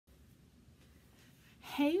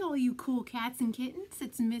Hey all you cool cats and kittens,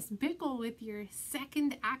 it's Miss Bickel with your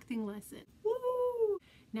second acting lesson. Woo!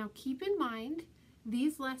 Now keep in mind,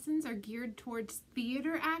 these lessons are geared towards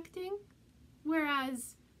theater acting,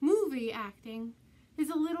 whereas movie acting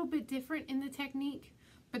is a little bit different in the technique,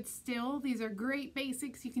 but still these are great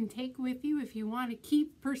basics you can take with you if you want to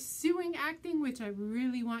keep pursuing acting, which I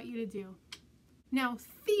really want you to do. Now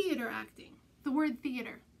theater acting, the word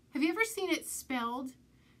theater. Have you ever seen it spelled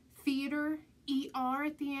theater ER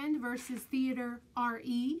at the end versus theater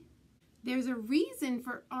RE? There's a reason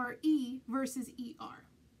for RE versus ER.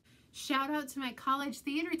 Shout out to my college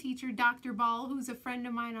theater teacher, Dr. Ball, who's a friend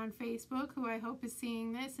of mine on Facebook, who I hope is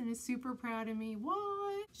seeing this and is super proud of me.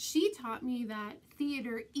 What? She taught me that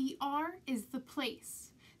theater ER is the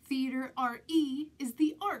place. Theater RE is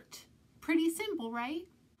the art. Pretty simple, right?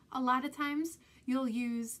 A lot of times you'll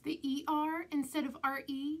use the ER instead of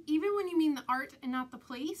RE, even when you mean the art and not the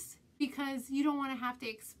place, because you don't want to have to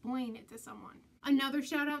explain it to someone. Another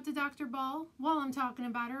shout out to Dr. Ball, while I'm talking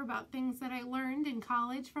about her, about things that I learned in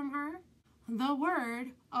college from her. The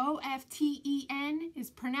word OFTEN is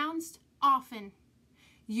pronounced often.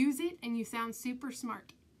 Use it and you sound super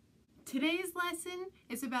smart. Today's lesson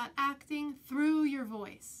is about acting through your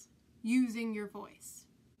voice, using your voice.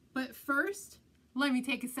 But first, let me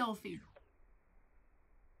take a selfie.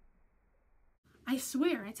 I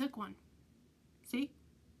swear I took one. See?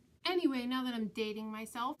 Anyway, now that I'm dating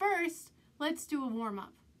myself, first, let's do a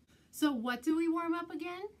warm-up. So what do we warm up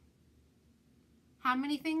again? How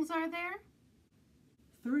many things are there?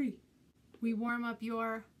 3. We warm up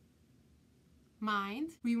your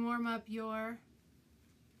mind. We warm up your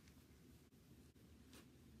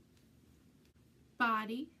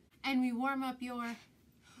body. And we warm up your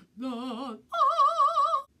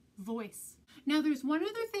voice. Now there's one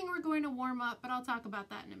other thing we're going to warm up, but I'll talk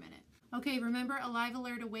about that in a minute. Okay, remember alive,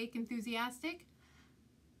 alert, awake, enthusiastic?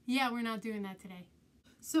 Yeah, we're not doing that today.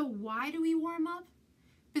 So why do we warm up?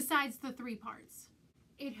 Besides the 3 parts.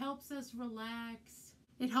 It helps us relax.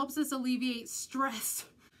 It helps us alleviate stress.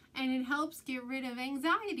 And it helps get rid of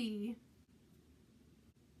anxiety.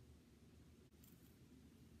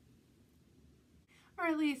 Or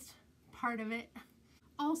at least part of it.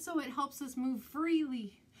 Also, it helps us move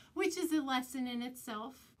freely, which is a lesson in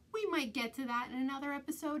itself. We might get to that in another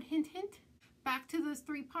episode, hint, hint. Back to those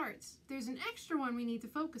 3 parts. There's an extra one we need to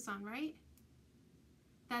focus on, right?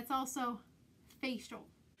 That's also facial.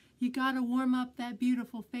 You gotta warm up that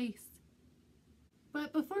beautiful face.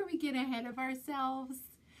 But before we get ahead of ourselves,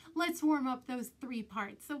 let's warm up those 3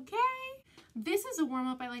 parts, okay? This is a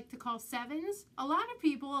warm-up I like to call 7s. A lot of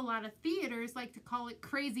people, a lot of theaters like to call it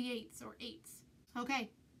crazy 8s or 8s.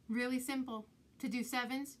 Okay, really simple to do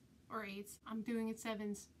 7s or 8s. I'm doing it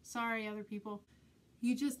 7s. Sorry, other people.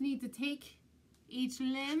 You just need to take each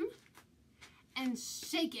limb and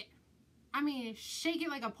shake it. I mean, shake it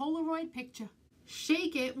like a Polaroid picture.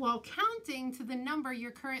 Shake it while counting to the number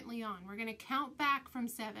you're currently on. We're gonna count back from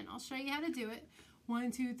 7. I'll show you how to do it. 1,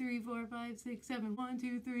 2, 3, 4, 5, 6, 7. 1,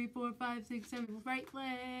 2, 3, 4, 5, 6, 7. Right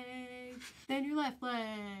leg, then your left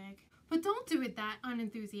leg. But don't do it that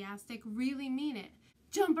unenthusiastic. Really mean it.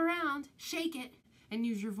 Jump around, shake it, and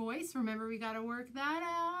use your voice. Remember, we gotta work that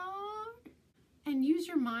out. And use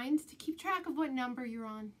your mind to keep track of what number you're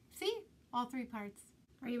on. See? All 3 parts.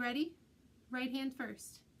 Are you ready? Right hand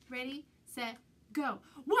first. Ready, set, go.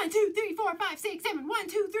 1, 2, 3, 4, 5, 6, 7. 1,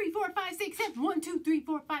 2, 3, 4, 5, 6, 7. 1, 2, 3,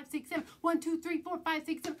 4, 5, 6, 7. 1, 2, 3, 4, 5,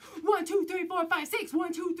 6, 7. 1, 2, 3, 4, 5, 6.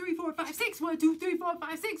 1, 2, 3, 4, 5, 6. 1, 2, 3, 4,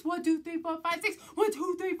 5, 6. 1, 2, 3, 4, 5, 6. 1,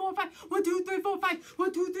 2, 3, 4, 5. 1, 2, 3, 4, 5.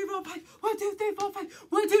 1, 2, 3, 4, 5. 1, 2, 3, 4, 5.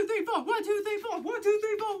 1, 2, 3, 4. 1, 2, 3, 4. 1, 2, 3,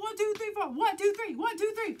 4. 1, 2, 3, 4. 1, 2, 3. 1,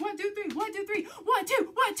 2, 3. 1, 2, 3. 1, 2, 3. 1,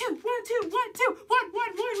 2, 1, 2, 1, 2, 1, 2, 1,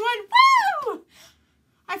 1, 1, 1. Woo!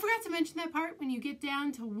 I forgot to mention that part. When you get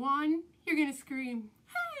down to 1, you're gonna scream,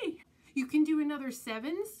 hey! You can do another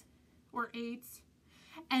 7s or 8s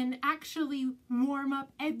and actually warm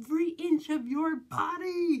up every inch of your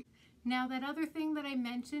body. Now that other thing that I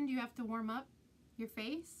mentioned, you have to warm up your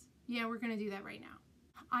face. Yeah, we're gonna do that right now.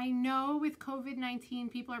 I know with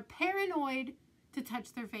COVID-19, people are paranoid to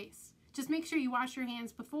touch their face. Just make sure you wash your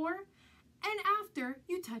hands before and after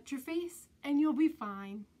you touch your face and you'll be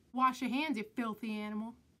fine. Wash your hands, you filthy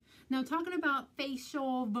animal. Now talking about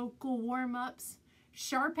facial vocal warm-ups,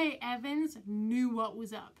 Sharpay Evans knew what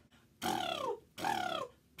was up.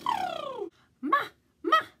 Ma,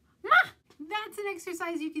 ma, ma. That's an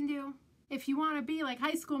exercise you can do if you want to be like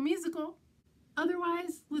High School Musical.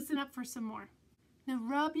 Otherwise, listen up for some more. Now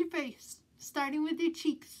rub your face, starting with your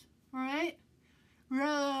cheeks, all right?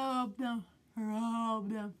 Rub them, rub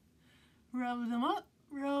them. Rub them up,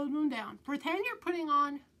 rub them down. Pretend you're putting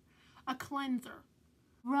on a cleanser.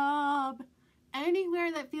 Rub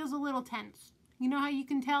anywhere that feels a little tense. You know how you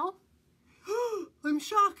can tell? I'm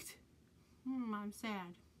shocked. I'm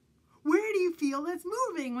sad. Where do you feel that's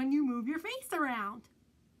moving when you move your face around?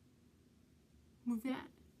 Move that.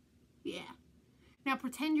 Yeah. Now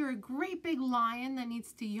pretend you're a great big lion that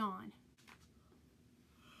needs to yawn.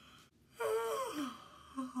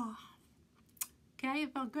 Okay,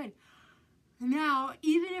 it felt good. Now,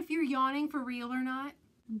 even if you're yawning for real or not,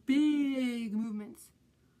 big movements.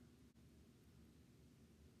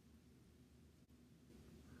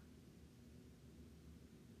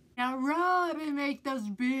 Now rub and make those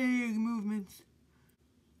big movements.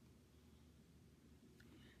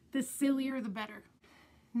 The sillier the better.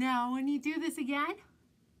 Now when you do this again,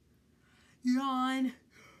 yawn.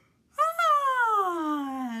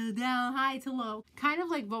 Down high to low. Kind of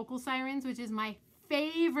like vocal sirens, which is my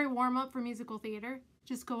favorite warm-up for musical theater.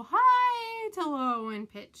 Just go high to low in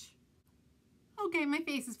pitch. Okay, my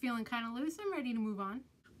face is feeling kind of loose. I'm ready to move on.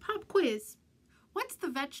 Pop quiz. What's the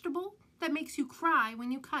vegetable that makes you cry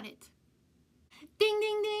when you cut it? Ding,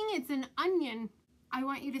 ding, ding. It's an onion. I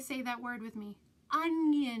want you to say that word with me.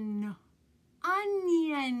 Onion.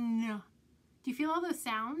 Onion. Do you feel all those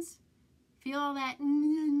sounds? Feel all that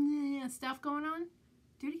stuff going on?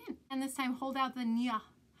 Do it again. And this time hold out the nya.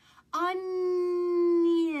 Onion.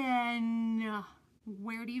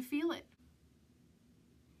 Where do you feel it?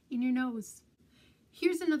 In your nose.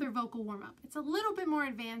 Here's another vocal warm-up. It's a little bit more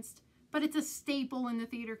advanced, but it's a staple in the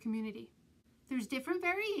theater community. There's different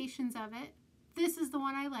variations of it. This is the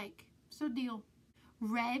one I like, so deal.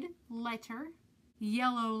 Red letter,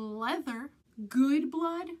 yellow leather, good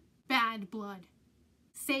blood, bad blood.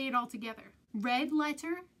 Say it all together. Red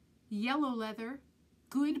letter, yellow leather,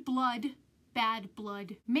 good blood, bad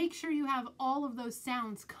blood. Make sure you have all of those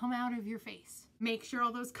sounds come out of your face. Make sure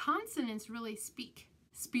all those consonants really speak.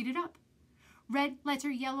 Speed it up. Red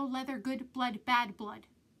letter, yellow leather, good blood, bad blood.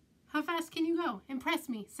 How fast can you go? Impress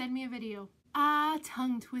me. Send me a video. Ah,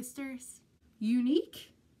 tongue twisters.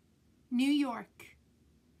 Unique, New York.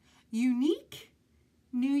 Unique,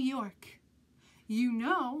 New York. You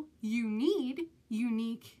know, you need,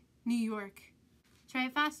 unique, New York. Try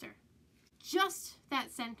it faster. Just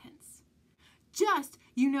that sentence. Just,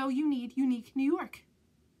 you know, you need, unique, New York.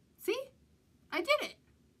 See? I did it.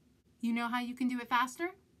 You know how you can do it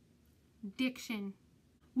faster? Diction.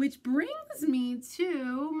 Which brings me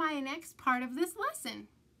to my next part of this lesson.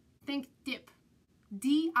 Think dip.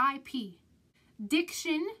 D-I-P.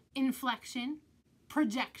 Diction, inflection,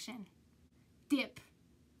 projection. Dip.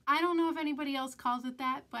 I don't know if anybody else calls it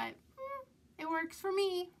that, but it works for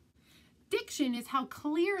me. Diction is how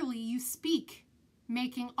clearly you speak,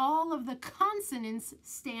 making all of the consonants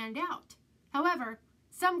stand out. However,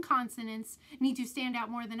 some consonants need to stand out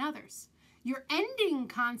more than others. Your ending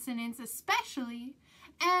consonants especially,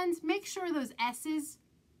 and make sure those S's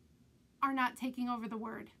are not taking over the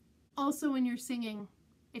word. Also when you're singing,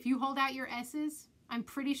 if you hold out your S's, I'm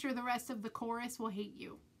pretty sure the rest of the chorus will hate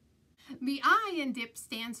you. The I in dip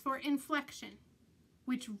stands for inflection,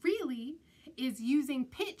 which really is using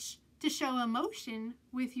pitch to show emotion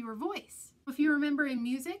with your voice. If you remember in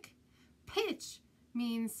music, pitch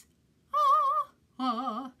means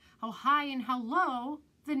how high and how low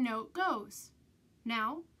the note goes.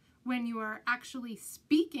 Now, when you are actually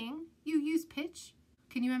speaking, you use pitch.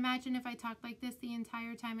 Can you imagine if I talked like this the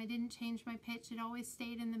entire time? I didn't change my pitch. It always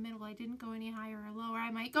stayed in the middle. I didn't go any higher or lower.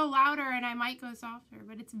 I might go louder and I might go softer,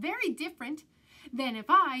 but it's very different than if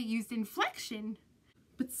I used inflection.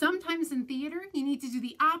 But sometimes in theater, you need to do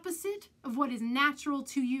the opposite of what is natural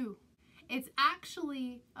to you. It's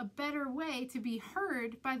actually a better way to be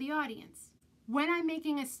heard by the audience. When I'm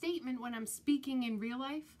making a statement, when I'm speaking in real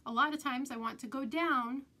life, a lot of times I want to go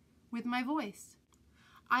down with my voice.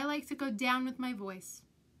 I like to go down with my voice.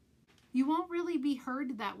 You won't really be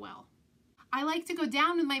heard that well. I like to go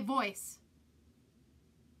down with my voice.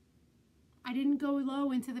 I didn't go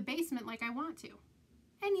low into the basement like I want to.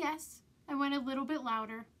 And yes, I went a little bit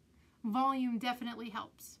louder. Volume definitely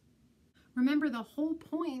helps. Remember, the whole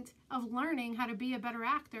point of learning how to be a better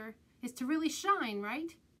actor is to really shine,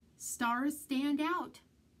 right? Stars stand out.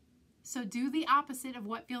 So do the opposite of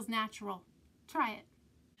what feels natural. Try it.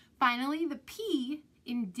 Finally, the P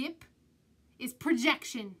in dip is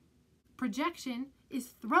projection. Projection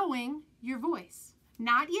is throwing your voice.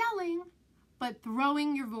 Not yelling, but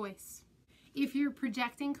throwing your voice. If you're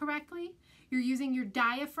projecting correctly, you're using your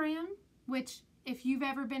diaphragm, which if you've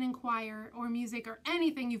ever been in choir or music or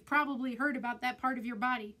anything, you've probably heard about that part of your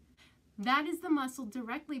body. That is the muscle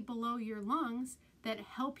directly below your lungs that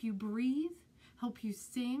help you breathe, help you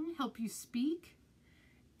sing, help you speak.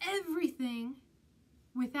 Everything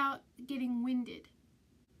without getting winded.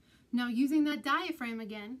 Now using that diaphragm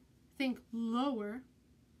again, think lower.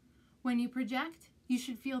 When you project, you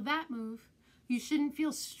should feel that move. You shouldn't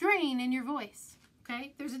feel strain in your voice,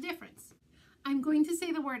 okay? There's a difference. I'm going to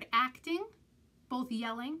say the word acting, both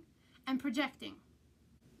yelling and projecting.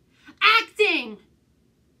 Acting!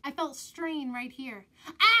 I felt strain right here.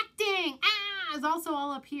 Acting! Ah! Is also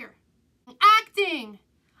all up here. Acting!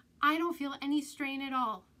 I don't feel any strain at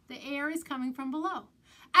all. The air is coming from below.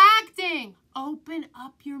 Acting! Open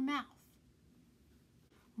up your mouth.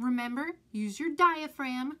 Remember, use your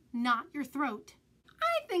diaphragm, not your throat.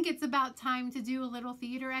 I think it's about time to do a little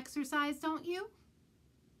theater exercise, don't you?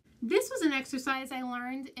 This was an exercise I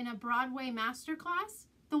learned in a Broadway masterclass,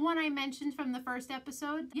 the one I mentioned from the first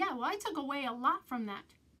episode. Yeah, well, I took away a lot from that.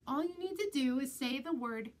 All you need to do is say the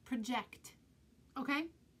word project, okay?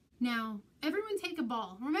 Now, everyone take a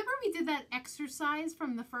ball. Remember we did that exercise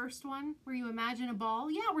from the first one where you imagine a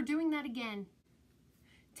ball? Yeah, we're doing that again.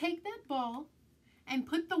 Take that ball and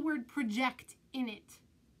put the word project in it,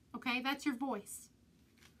 okay? That's your voice.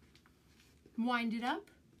 Wind it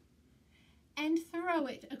up and throw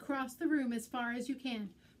it across the room as far as you can.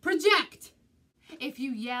 Project! If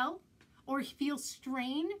you yell or feel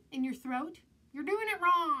strain in your throat, you're doing it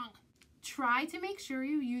wrong. Try to make sure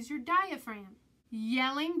you use your diaphragm.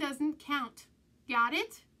 Yelling doesn't count. Got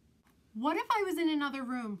it? What if I was in another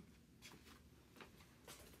room?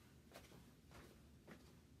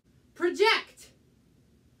 Project!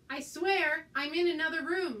 I swear I'm in another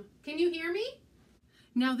room. Can you hear me?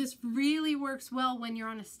 Now this really works well when you're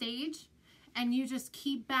on a stage and you just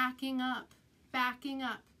keep backing up, backing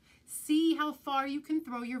up. See how far you can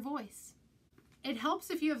throw your voice. It helps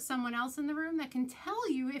if you have someone else in the room that can tell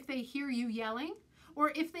you if they hear you yelling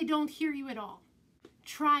or if they don't hear you at all.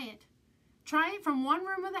 Try it. Try it from one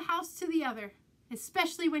room of the house to the other,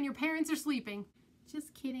 especially when your parents are sleeping.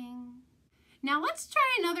 Just kidding. Now let's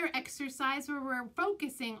try another exercise where we're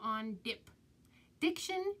focusing on dip.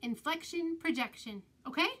 Diction, inflection, projection,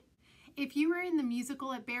 okay? If you were in the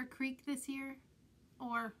musical at Bear Creek this year,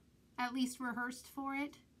 or at least rehearsed for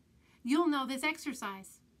it, you'll know this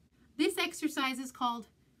exercise. This exercise is called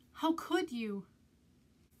How Could You?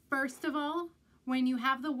 First of all, when you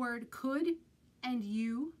have the word could and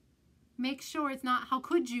you, make sure it's not how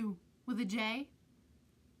could you with a J.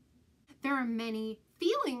 There are many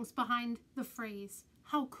feelings behind the phrase,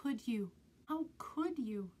 how could you? How could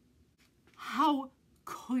you? How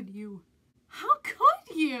could you? How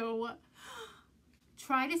could you?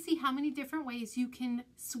 Try to see how many different ways you can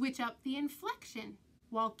switch up the inflection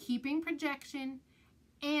while keeping projection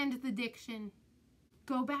and the diction.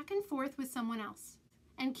 Go back and forth with someone else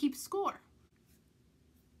and keep score.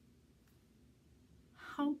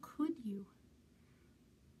 How could you?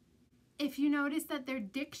 If you notice that their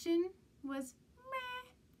diction was meh,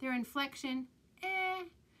 their inflection eh,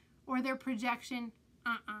 or their projection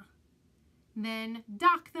then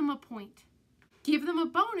dock them a point. Give them a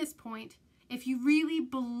bonus point if you really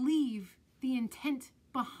believe the intent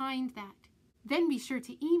behind that. Then be sure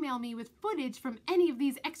to email me with footage from any of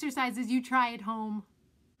these exercises you try at home.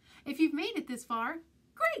 If you've made it this far,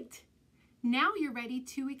 great! Now you're ready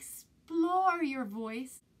to explore your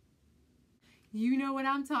voice. You know what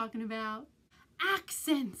I'm talking about.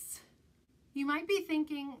 Accents! You might be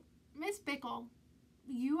thinking, Miss Bickel,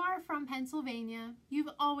 you are from Pennsylvania. You've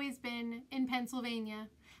always been in Pennsylvania.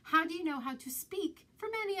 How do you know how to speak from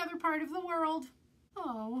any other part of the world?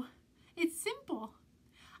 Oh, it's simple.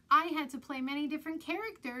 I had to play many different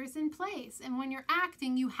characters in plays, and when you're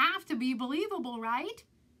acting, you have to be believable, right?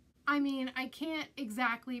 I mean, I can't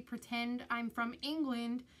exactly pretend I'm from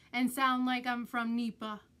England and sound like I'm from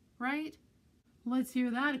Nipa, right? Let's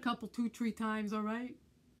hear that a couple, 2-3 times, all right?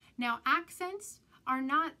 Now, accents are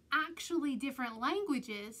not actually different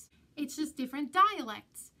languages. It's just different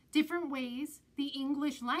dialects, different ways the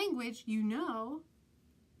English language, you know,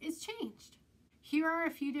 is changed. Here are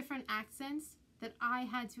a few different accents that I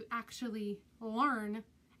had to actually learn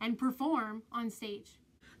and perform on stage.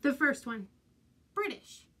 The first one,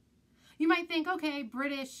 British. You might think, okay,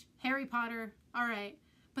 British, Harry Potter, all right,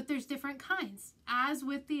 but there's different kinds, as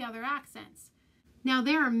with the other accents. Now,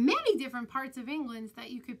 there are many different parts of England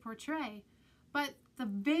that you could portray, but the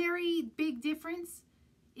very big difference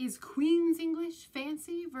is Queen's English,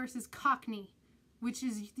 fancy, versus Cockney, which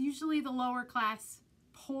is usually the lower class,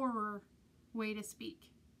 poorer way to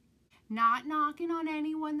speak. Not knocking on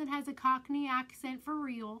anyone that has a Cockney accent for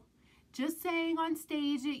real, just saying on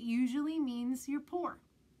stage it usually means you're poor.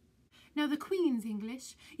 Now the Queen's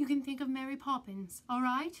English, you can think of Mary Poppins, all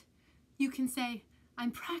right? You can say,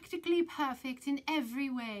 I'm practically perfect in every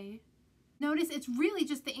way. Notice it's really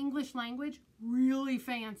just the English language, really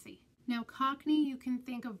fancy. Now, Cockney, you can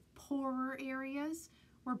think of poorer areas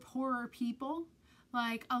or poorer people,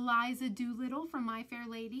 like Eliza Doolittle from My Fair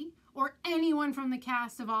Lady, or anyone from the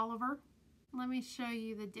cast of Oliver. Let me show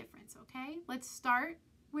you the difference, okay? Let's start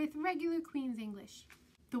with regular Queen's English.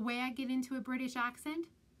 The way I get into a British accent,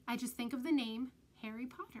 I just think of the name Harry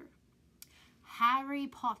Potter. Harry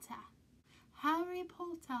Potter. Harry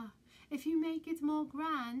Potter. If you make it more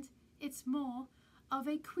grand, it's more of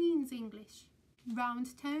a Queen's English. Round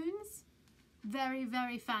tones, very,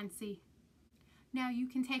 very fancy. Now you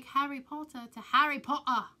can take Harry Potter to Harry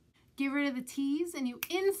Potter. Get rid of the T's and you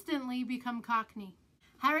instantly become Cockney.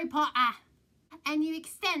 Harry Potter. And you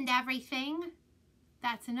extend everything.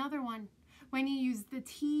 That's another one. When you use the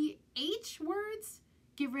TH words,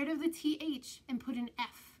 get rid of the TH and put an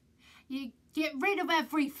F. You get rid of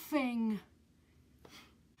everything.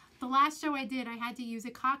 The last show I did, I had to use a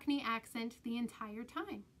Cockney accent the entire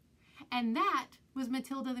time. And that was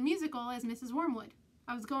Matilda the Musical as Mrs. Wormwood.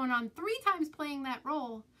 I was going on 3 times playing that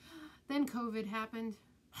role. Then COVID happened.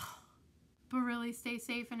 But really, stay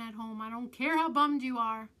safe and at home. I don't care how bummed you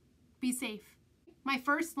are. Be safe. My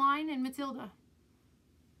first line in Matilda.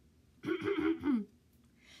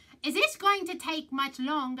 Is this going to take much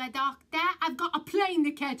longer, Doctor? I've got a plane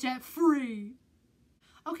to catch at 3.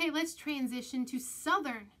 Okay, let's transition to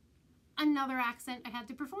Southern. Another accent I had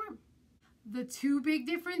to perform. The 2 big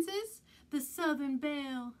differences, the Southern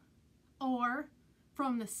Belle, or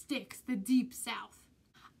from the sticks, the Deep South.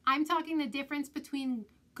 I'm talking the difference between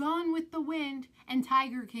Gone with the Wind and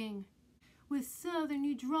Tiger King. With Southern,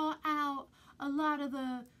 you draw out a lot of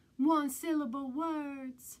the 1-syllable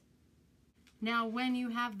words. Now, when you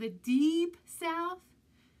have the Deep South,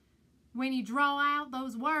 when you draw out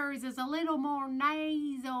those words, it's a little more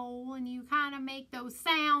nasal and you kind of make those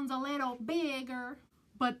sounds a little bigger.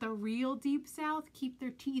 But the real Deep South keep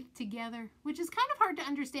their teeth together, which is kind of hard to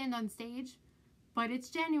understand on stage, but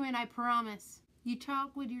it's genuine, I promise. You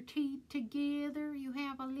talk with your teeth together, you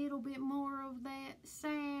have a little bit more of that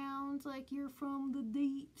sounds like you're from the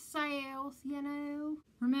Deep South, you know?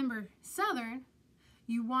 Remember, Southern,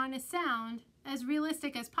 you want to sound as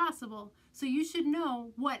realistic as possible, so you should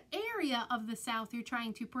know what area of the South you're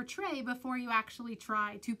trying to portray before you actually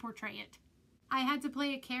try to portray it. I had to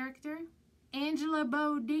play a character, Angela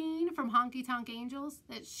Bodine from Honky Tonk Angels,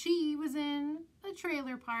 that she was in a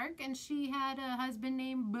trailer park and she had a husband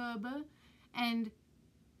named Bubba, and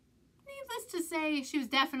needless to say, she was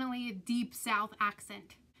definitely a Deep South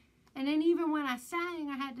accent. And then even when I sang,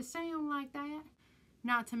 I had to sound like that.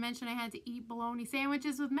 Not to mention I had to eat bologna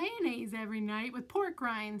sandwiches with mayonnaise every night with pork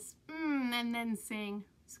rinds. And then sing.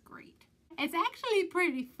 It's great. It's actually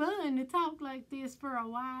pretty fun to talk like this for a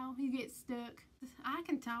while. You get stuck. I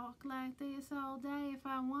can talk like this all day if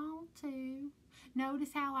I want to. Notice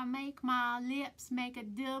how I make my lips make a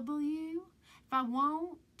W if I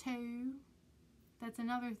want to. That's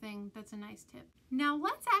another thing that's a nice tip. Now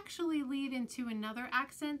let's actually lead into another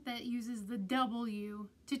accent that uses the W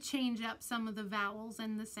to change up some of the vowels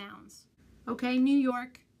and the sounds. Okay, New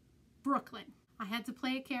York, Brooklyn. I had to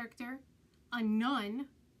play a character, a nun,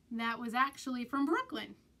 that was actually from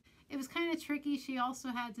Brooklyn. It was kind of tricky. She also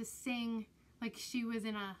had to sing like she was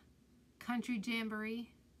in a country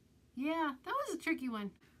jamboree. Yeah, that was a tricky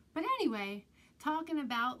one. But anyway, talking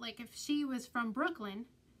about like if she was from Brooklyn,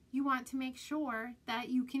 you want to make sure that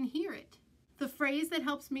you can hear it. The phrase that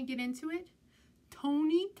helps me get into it,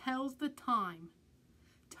 Tony tells the time.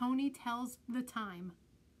 Tony tells the time.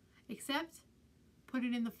 Except, put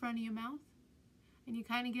it in the front of your mouth, and you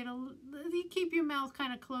kind of get you keep your mouth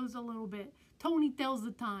kind of closed a little bit. Tony tells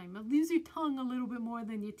the time. Use your tongue a little bit more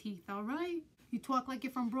than your teeth, all right? You talk like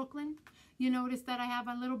you're from Brooklyn. You notice that I have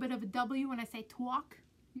a little bit of a W when I say talk.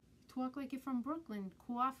 You talk like you're from Brooklyn.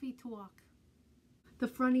 Coffee talk. The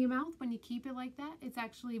front of your mouth, when you keep it like that, it's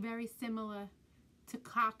actually very similar to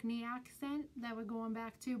Cockney accent that we're going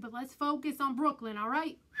back to. But let's focus on Brooklyn, all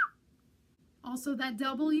right? Also, that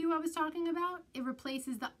W I was talking about, it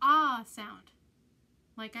replaces the ah sound.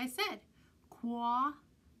 Like I said,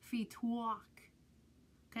 coffee talk.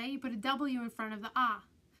 Okay, you put a W in front of the ah.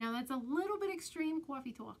 Now that's a little bit extreme,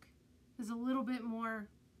 coffee talk. It's a little bit more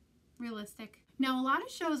realistic. Now a lot of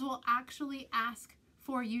shows will actually ask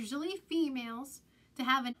for usually females to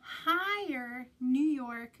have a higher New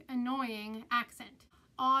York annoying accent.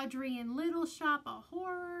 Audrey in Little Shop of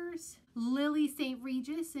Horrors, Lily St.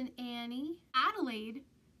 Regis and Annie, Adelaide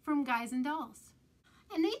from Guys and Dolls.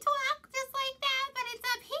 And they talk just like that, but it's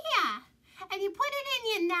up here. And you put it in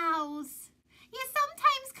your nose. You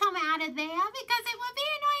sometimes come out of there because it would be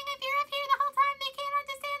annoying if you're up here the whole time. They can't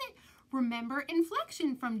understand it. Remember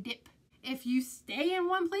inflection from dip. If you stay in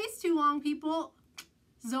one place too long, people,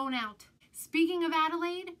 zone out. Speaking of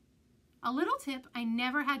Adelaide, a little tip, I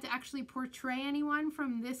never had to actually portray anyone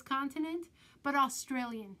from this continent, but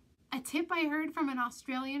Australian. A tip I heard from an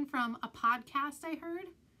Australian from a podcast I heard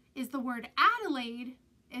is the word Adelaide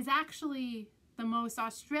is actually the most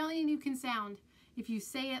Australian you can sound if you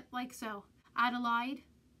say it like so. Adelaide.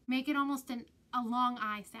 Make it almost a long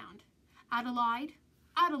I sound. Adelaide.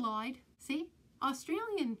 Adelaide. See?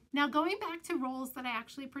 Australian. Now going back to roles that I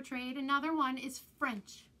actually portrayed, another one is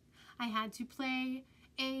French. I had to play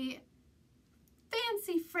a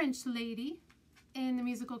fancy French lady in the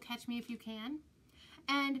musical Catch Me If You Can.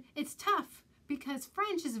 And it's tough because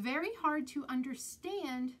French is very hard to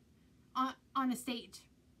understand on a stage,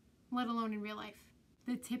 let alone in real life.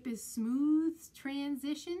 The tip is smooth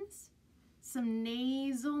transitions, some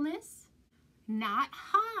nasalness, not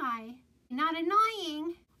high, not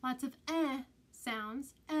annoying, lots of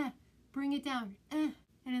sounds, bring it down, and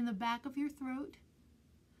in the back of your throat.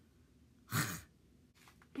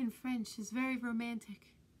 In French is very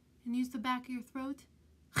romantic. And use the back of your throat.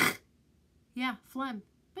 Yeah, phlegm.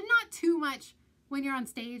 But not too much when you're on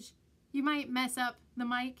stage. You might mess up the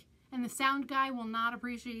mic and the sound guy will not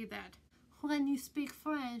appreciate that. When you speak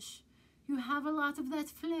French, you have a lot of that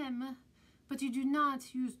phlegm, but you do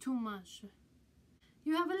not use too much.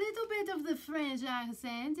 You have a little bit of the French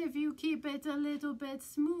accent if you keep it a little bit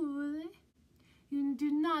smooth. You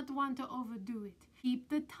do not want to overdo it. Keep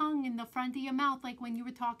the tongue in the front of your mouth like when you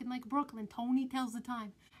were talking like Brooklyn. Tony tells the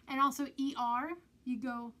time. And also ER, you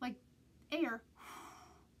go like air.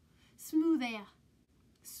 Smooth air.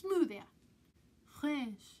 Smooth air.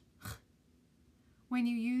 French. When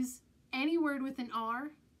you use any word with an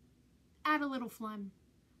R, add a little phlegm.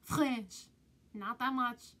 French. Not that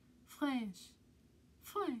much. French.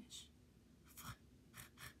 French.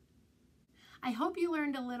 I hope you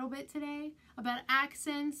learned a little bit today about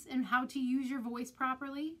accents and how to use your voice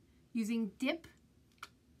properly using dip.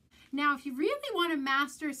 Now, if you really want to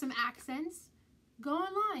master some accents, go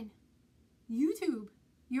online. YouTube.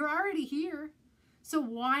 You're already here, so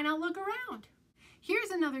why not look around?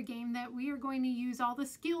 Here's another game that we are going to use all the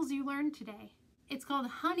skills you learned today. It's called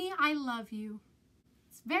Honey, I Love You.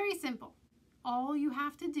 It's very simple. All you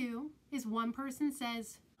have to do is one person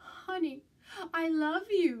says, Honey, I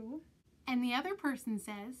love you. And the other person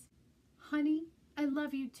says, Honey, I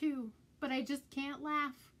love you too, but I just can't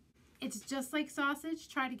laugh. It's just like sausage.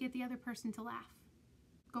 Try to get the other person to laugh.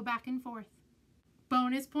 Go back and forth.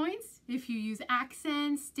 Bonus points if you use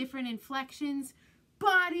accents, different inflections,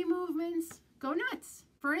 body movements. Go nuts.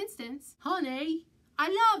 For instance, Honey,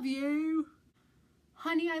 I love you.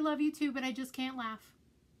 Honey, I love you too, but I just can't laugh.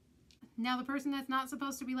 Now the person that's not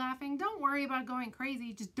supposed to be laughing, don't worry about going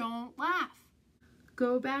crazy. Just don't laugh.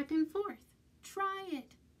 Go back and forth. Try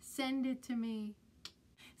it. Send it to me.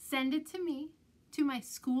 Send it to me to my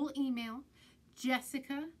school email,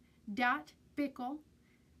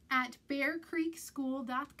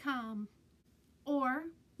 jessica.bickel@bearcreekschool.com. Or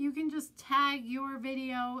you can just tag your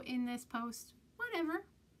video in this post. Whatever.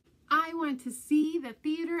 I want to see the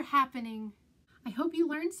theater happening. I hope you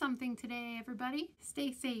learned something today, everybody.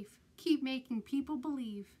 Stay safe. Keep making people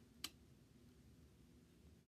believe.